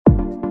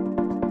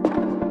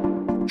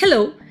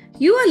Hello,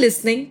 you are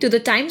listening to the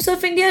Times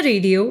of India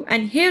radio,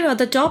 and here are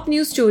the top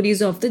news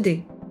stories of the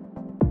day.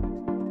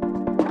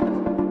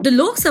 The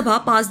Lok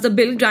Sabha passed the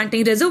bill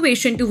granting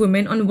reservation to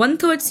women on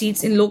one-third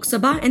seats in Lok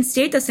Sabha and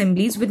state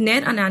assemblies with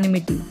near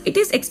unanimity. It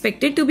is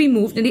expected to be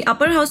moved in the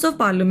upper house of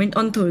parliament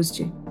on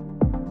Thursday.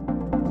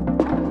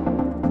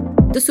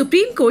 The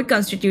Supreme Court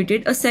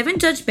constituted a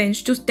 7-judge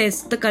bench to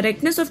test the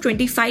correctness of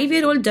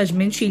 25-year-old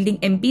judgment shielding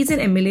MPs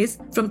and MLAs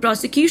from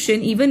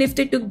prosecution even if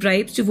they took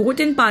bribes to vote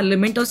in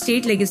parliament or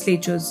state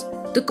legislatures.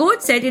 The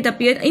court said it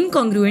appeared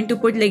incongruent to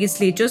put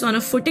legislatures on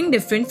a footing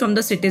different from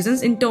the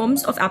citizens in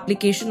terms of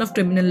application of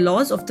criminal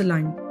laws of the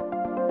land.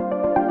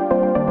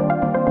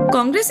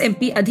 Congress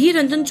MP Adhir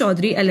Ranjan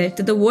Chaudhary alleged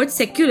that the words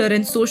secular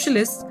and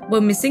socialist were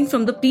missing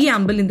from the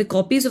preamble in the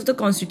copies of the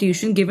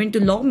constitution given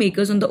to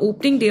lawmakers on the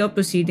opening day of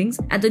proceedings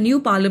at the new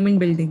parliament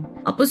building.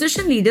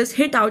 Opposition leaders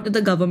hit out at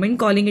the government,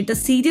 calling it a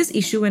serious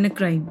issue and a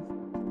crime.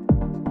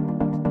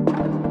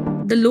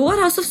 The lower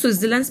house of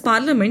Switzerland's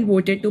parliament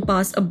voted to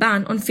pass a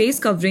ban on face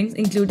coverings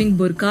including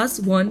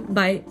burqas worn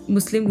by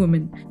Muslim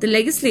women. The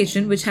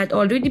legislation, which had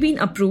already been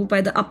approved by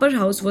the upper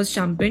house, was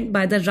championed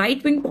by the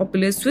right-wing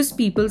populist Swiss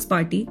People's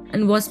Party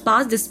and was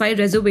passed despite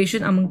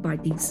reservation among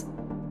parties.